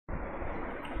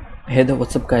Hey there,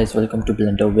 what's up guys, welcome to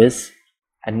Blender Wiz,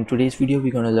 and in today's video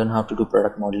we're going to learn how to do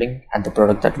product modeling, and the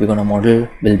product that we're going to model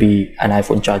will be an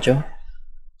iPhone charger.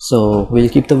 So we'll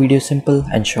keep the video simple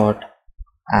and short,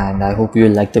 and I hope you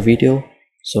will like the video.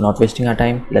 So not wasting our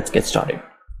time, let's get started.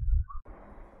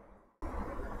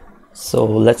 So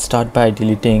let's start by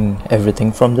deleting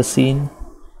everything from the scene.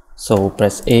 So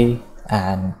press A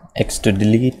and X to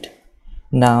delete.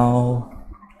 Now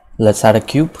let's add a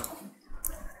cube.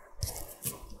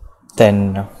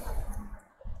 Then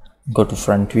go to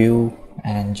front view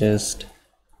and just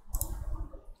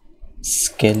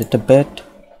scale it a bit.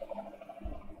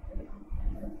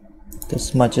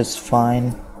 This much is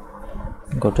fine.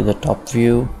 Go to the top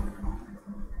view.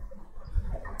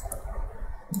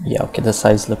 Yeah, okay, the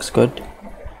size looks good.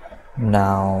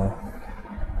 Now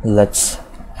let's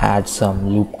add some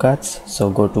loop cuts. So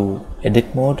go to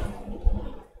edit mode,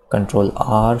 Control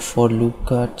R for loop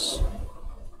cuts.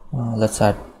 Let's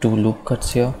add 2 loop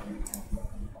cuts here,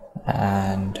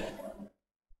 and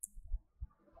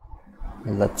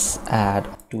let's add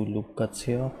 2 loop cuts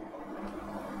here.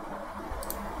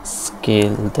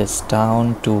 Scale this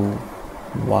down to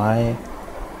Y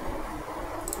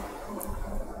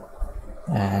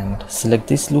and select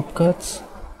these loop cuts.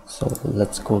 So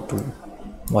let's go to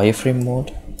wireframe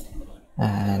mode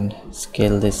and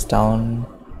scale this down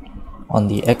on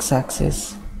the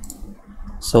x-axis.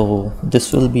 So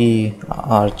this will be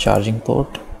our charging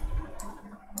port.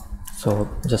 So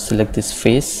just select this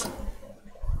face,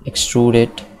 extrude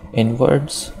it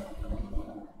inwards,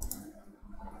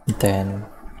 then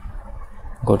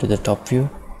go to the top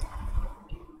view,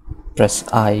 press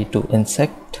I to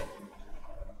insect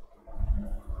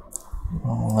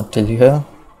till here,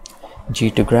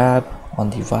 G to grab on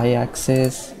the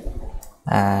y-axis,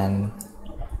 and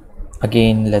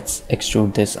again let's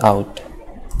extrude this out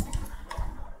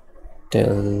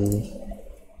till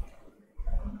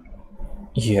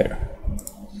here.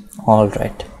 All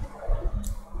right,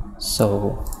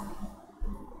 so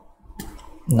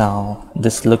now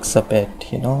this looks a bit,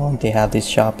 they have these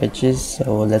sharp edges.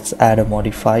 So let's add a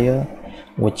modifier,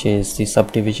 which is the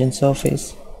subdivision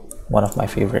surface, one of my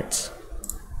favorites.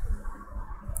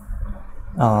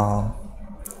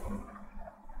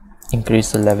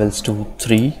 Increase the levels to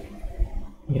 3.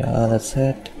 Yeah, that's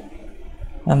it.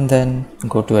 And then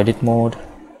go to edit mode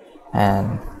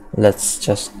and let's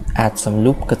just add some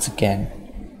loop cuts again.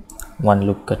 1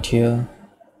 loop cut here,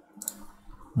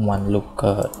 1 loop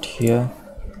cut here,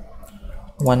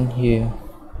 1 here,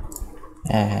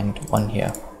 and 1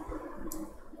 here.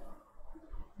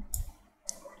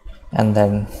 And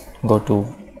then go to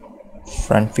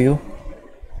front view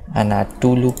and add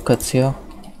 2 loop cuts here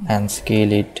and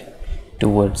scale it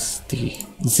towards the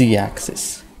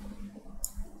z-axis.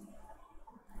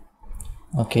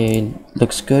 Okay,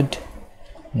 looks good.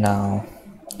 Now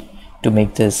to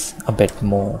make this a bit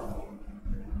more,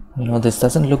 this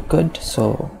doesn't look good,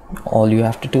 so all you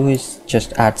have to do is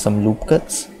just add some loop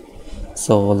cuts.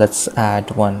 So let's add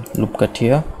 1 loop cut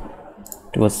here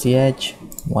towards the edge,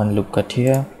 1 loop cut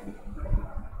here,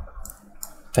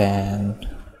 then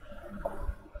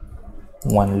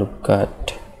 1 loop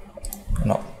cut,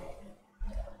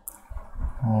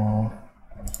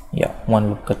 yeah, 1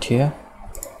 loop cut here,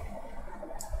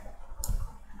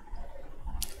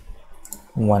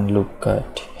 1 loop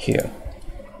cut here,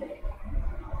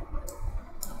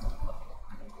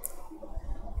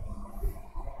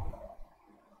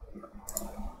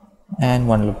 and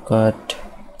 1 loop cut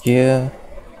here,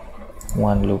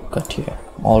 1 loop cut here.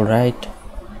 All right,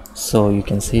 so you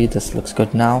can see this looks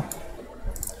good now,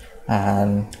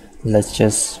 and let's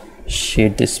just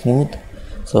shade this smooth.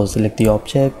 So select the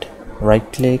object,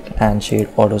 right click and shade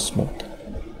auto smooth.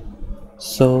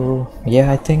 So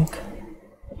yeah, I think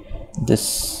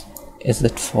this is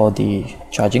it for the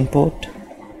charging port.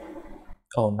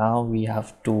 Oh, now we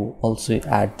have to also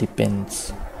add the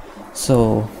pins.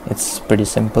 So it's pretty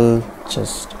simple,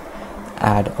 just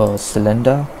add a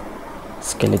cylinder,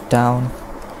 scale it down,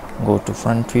 go to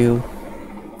front view,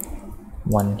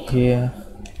 1 here,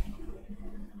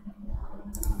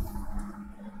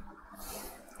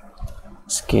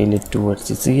 scale it towards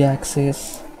the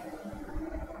z-axis,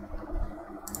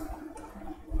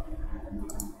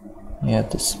 yeah,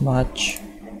 this much.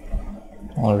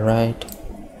 All right,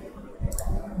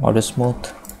 auto smooth.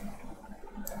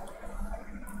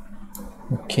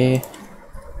 Okay,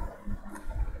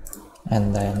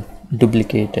 and then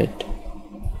duplicate it.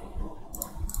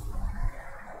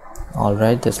 All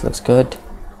right, this looks good.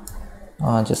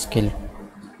 Just scale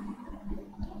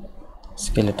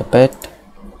it a bit,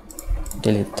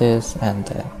 delete this, and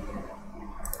then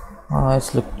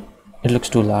it looks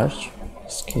too large.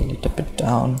 Scale it a bit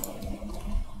down.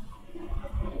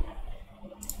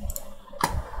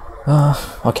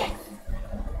 Okay,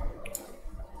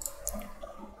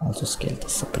 I'll just scale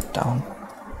this a bit down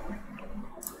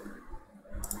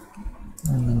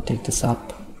and then take this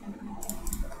up.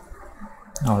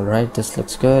 Alright, this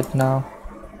looks good now.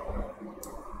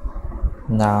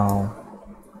 Now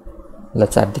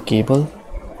let's add the cable.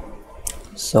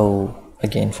 So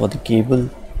again, for the cable,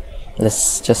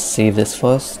 let's just save this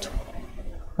first.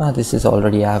 This is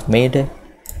already, I've made it,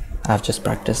 I've just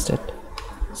practiced it,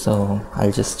 so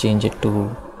I'll just change it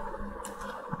to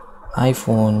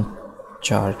iPhone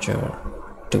charger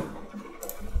 2.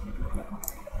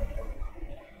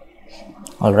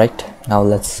 Alright, now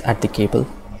let's add the cable.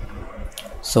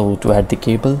 So to add the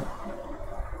cable,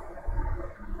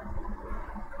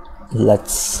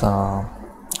 let's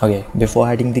okay, before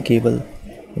adding the cable,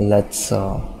 let's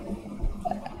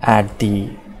add the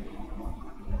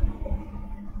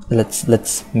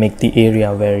let's make the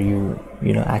area where you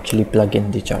know actually plug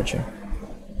in the charger.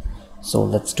 So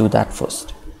let's do that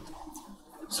first.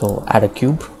 So add a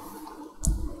cube,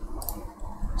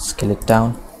 scale it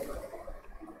down,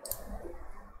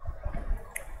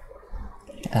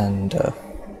 and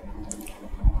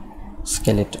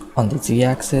scale it on the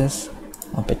z-axis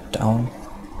a bit down.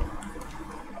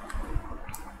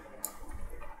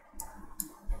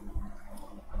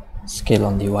 Scale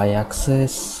on the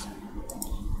y-axis.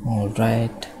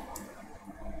 Alright.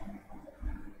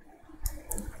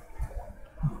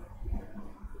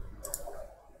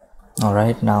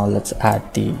 Alright, now let's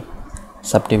add the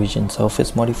subdivision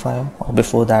surface modifier. Or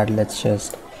before that, let's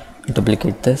just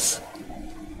duplicate this.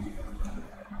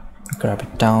 Grab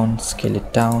it down, scale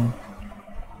it down.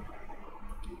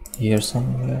 Here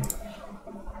somewhere.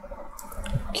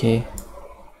 Okay.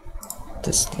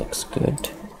 This looks good.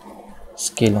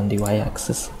 Scale on the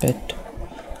y-axis a bit.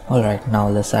 Alright, now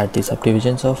let's add the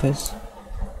subdivision surface.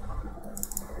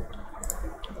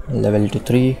 Level to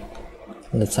 3.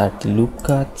 Let's add the loop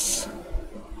cuts.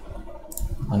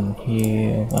 One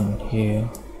here, one here.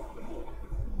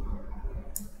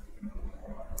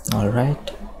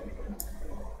 Alright.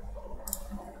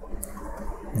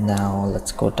 Now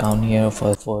let's go down here.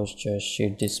 First just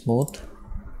shade this smooth.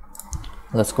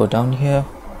 Let's go down here,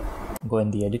 go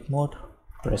in the edit mode,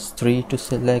 press 3 to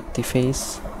select the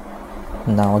face.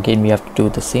 Now again we have to do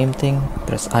the same thing,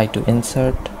 press I to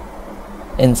insect,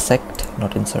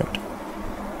 not insert,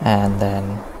 and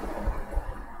then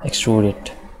extrude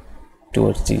it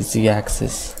towards the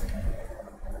z-axis.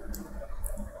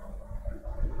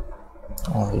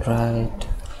 Alright,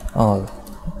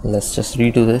 let's just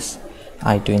redo this.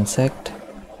 I to insect,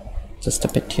 just a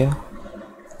bit here.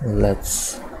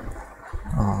 Let's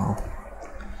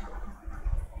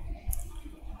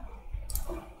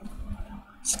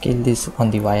scale this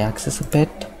on the y-axis a bit.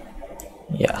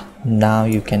 Yeah, now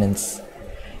you can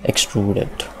extrude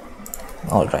it.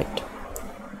 Alright,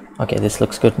 okay, this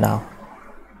looks good now.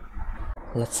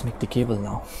 Let's make the cable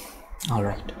now.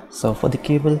 Alright, so for the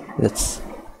cable, let's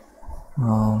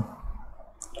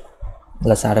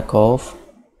add a curve,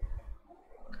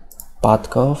 path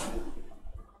curve,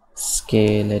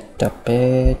 scale it a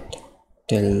bit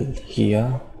till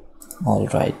here.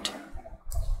 Alright,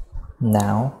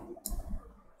 now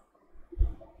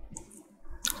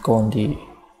go on the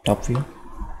top view,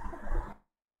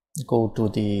 go to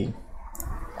the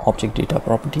object data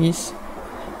properties.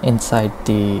 Inside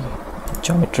the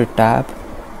geometry tab,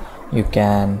 you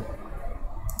can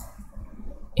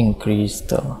increase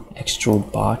the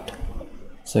extrude part,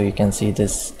 so you can see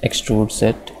this extrudes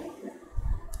it,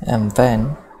 and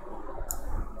then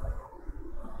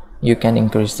you can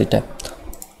increase the depth.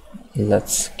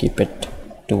 Let's keep it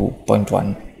to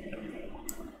 0.1.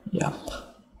 Yep.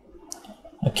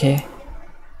 Okay.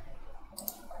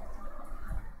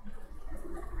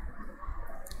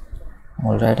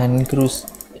 Alright, and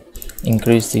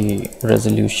increase the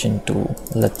resolution to,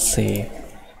 let's say,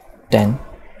 10,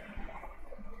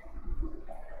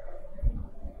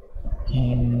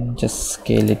 and just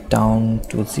scale it down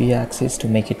to z-axis to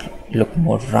make it look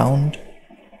more round.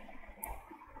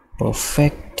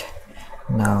 Perfect.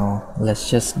 Now let's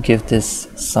just give this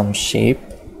some shape.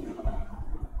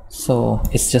 So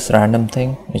it's just random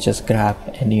thing, you just grab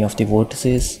any of the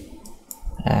vertices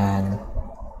and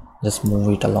just move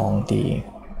it along the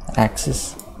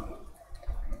axis.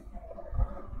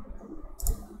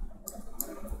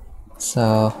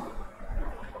 So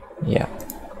yeah,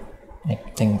 I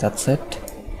think that's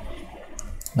it.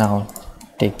 Now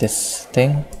take this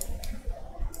thing,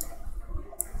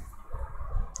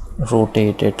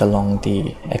 rotate it along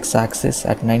the x-axis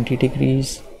at 90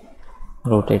 degrees,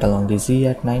 rotate along the z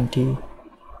at 90,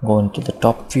 go into the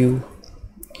top view,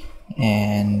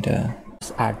 and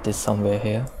just add this somewhere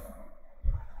here.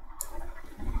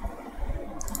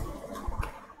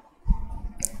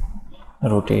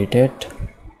 rotate it.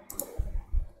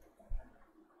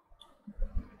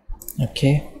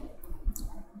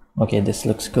 Okay, this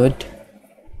looks good.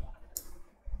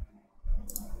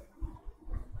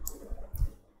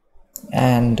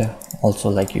 And also,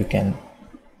 like, you can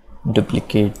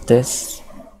duplicate this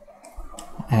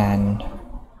and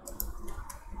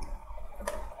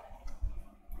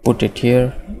put it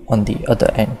here on the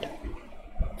other end.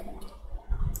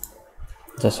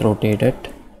 Just rotate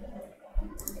it.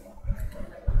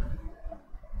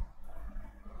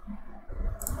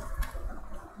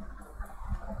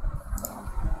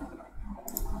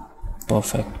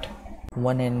 Perfect.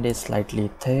 One end is slightly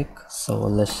thick, so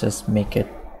let's just make it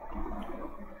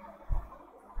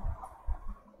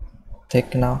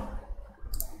thick now.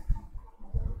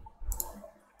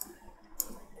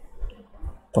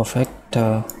 Perfect.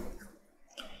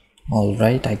 All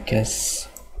right, I guess,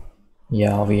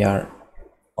 yeah, we are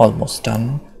almost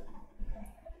done.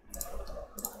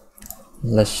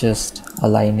 Let's just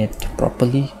align it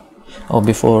properly.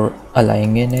 Before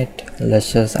aligning it,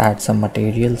 let's just add some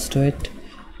materials to it.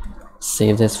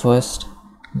 Save this first.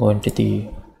 Go into the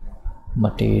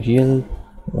material,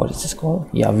 what is this called?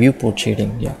 Yeah, viewport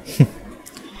shading. Yeah.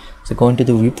 So go into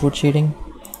the viewport shading,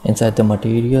 inside the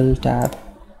material tab,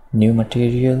 new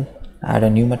material, add a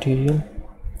new material.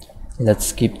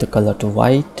 Let's keep the color to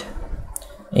white,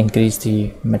 increase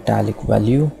the metallic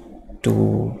value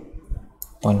to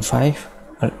 0.5,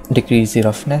 or decrease the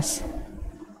roughness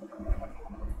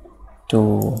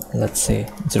to, let's say,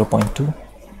 0.2.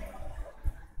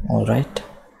 all right,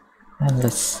 and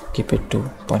let's keep it to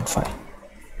 0.5.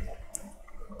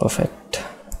 Perfect.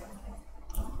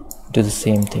 Do the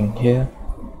same thing here.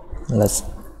 Let's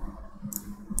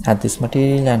add this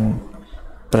material and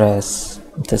press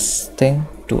this thing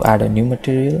to add a new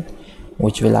material,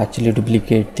 which will actually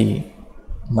duplicate the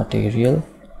material,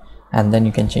 and then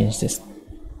you can change this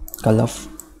color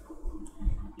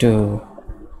to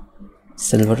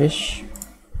silverish.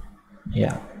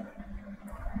 Yeah,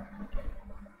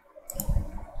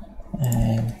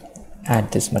 and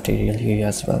add this material here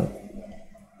as well.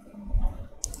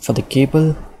 For the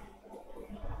cable,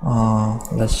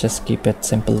 let's just keep it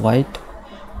simple white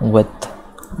with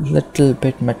little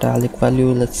bit metallic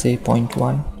value, let's say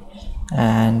 0.1,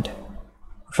 and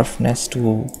roughness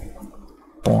to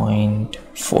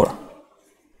 0.4.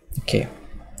 okay,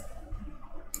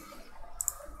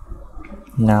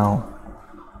 now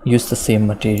use the same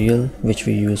material which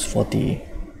we use for the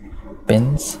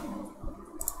pins,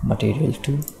 material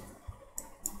 2,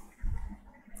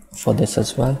 for this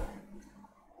as well,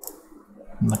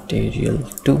 material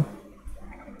 2,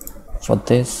 for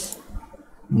this,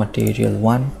 material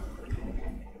 1,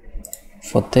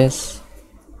 for this,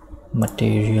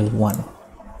 material 1.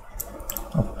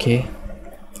 Okay,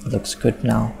 looks good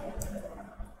now.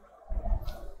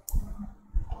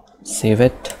 Save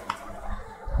it.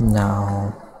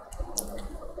 Now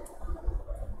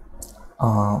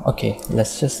okay,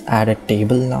 let's just add a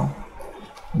table now,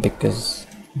 because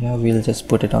yeah, we'll just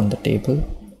put it on the table.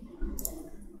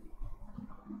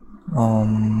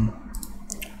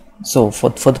 So for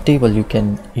the table, you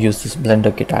can use this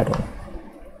Blender Kit add-on.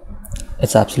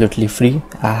 It's absolutely free.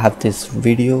 I have this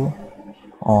video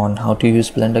on how to use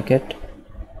Blender Kit.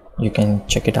 You can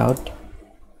check it out.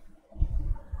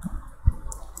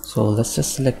 So let's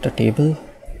just select a table.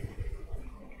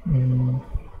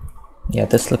 Yeah,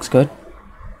 this looks good.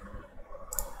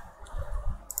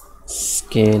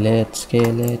 Scale it,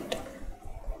 scale it,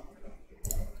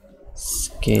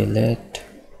 scale it.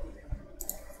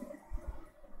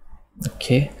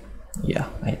 Okay, yeah,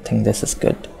 I think this is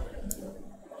good.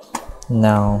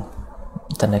 Now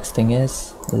the next thing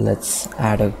is, let's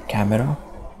add a camera,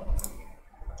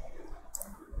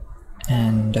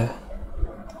 and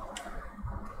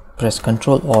press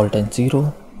Ctrl Alt and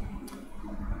 0,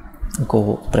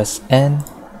 go press N,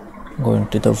 go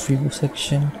into the view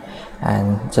section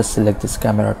and just select this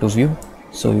camera to view,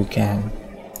 so you can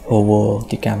hover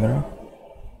the camera,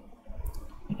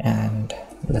 and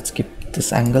let's keep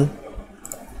this angle.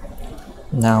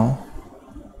 Now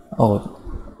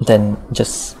then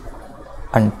just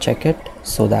uncheck it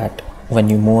so that when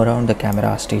you move around, the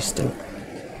camera stays still.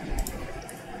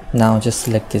 Now just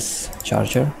select this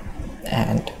charger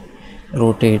and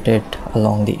rotate it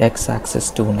along the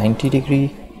x-axis to 90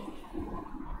 degree.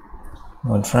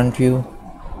 Go in front view,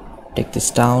 take this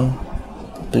down,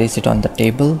 place it on the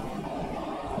table.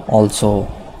 Also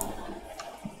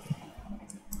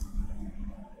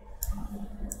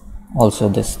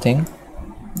this thing,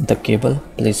 the cable,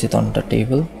 place it on the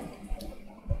table.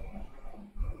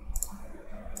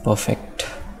 Perfect.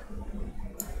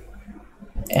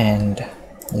 And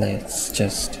let's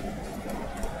just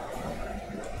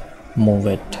move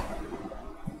it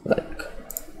like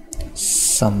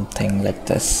something like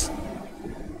this.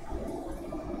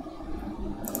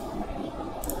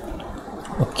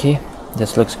 Okay,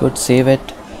 this looks good. Save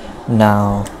it.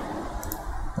 Now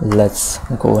let's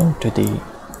go into the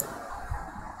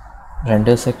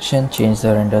render section, change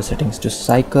the render settings to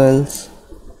cycles,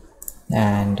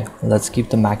 and let's keep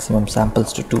the maximum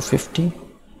samples to 250.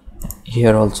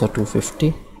 Here also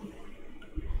 250.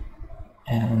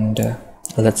 And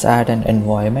let's add an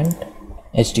environment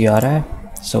HDRI.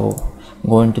 So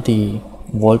go into the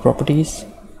wall properties,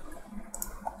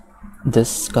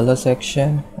 this color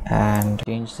section, and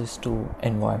change this to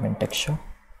environment texture.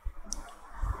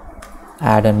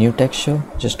 Add a new texture,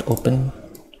 just open,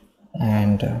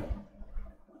 and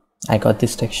I got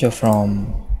this texture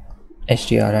from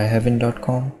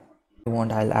hdriheaven.com. If you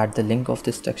want, I'll add the link of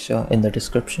this texture in the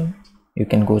description. You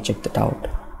can go check that out.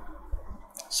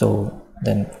 So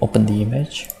then open the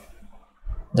image,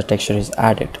 the texture is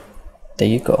added. There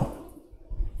you go.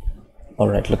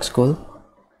 Alright, looks cool.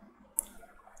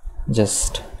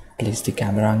 Just place the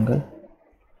camera angle.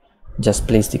 Just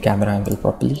place the camera angle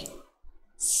properly.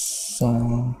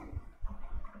 So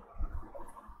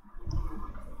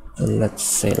let's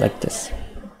say like this.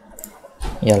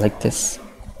 Yeah, like this.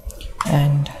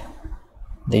 And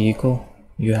there you go.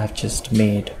 You have just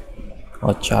made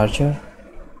a charger.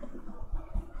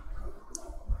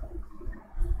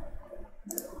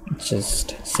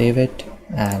 Just save it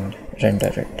and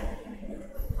render it.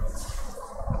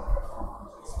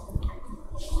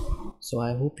 So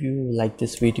I hope you like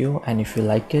this video, and if you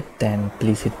like it, then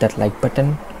please hit that like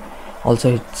button.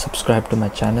 Also hit subscribe to my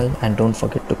channel and don't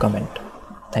forget to comment.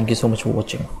 Thank you so much for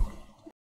watching.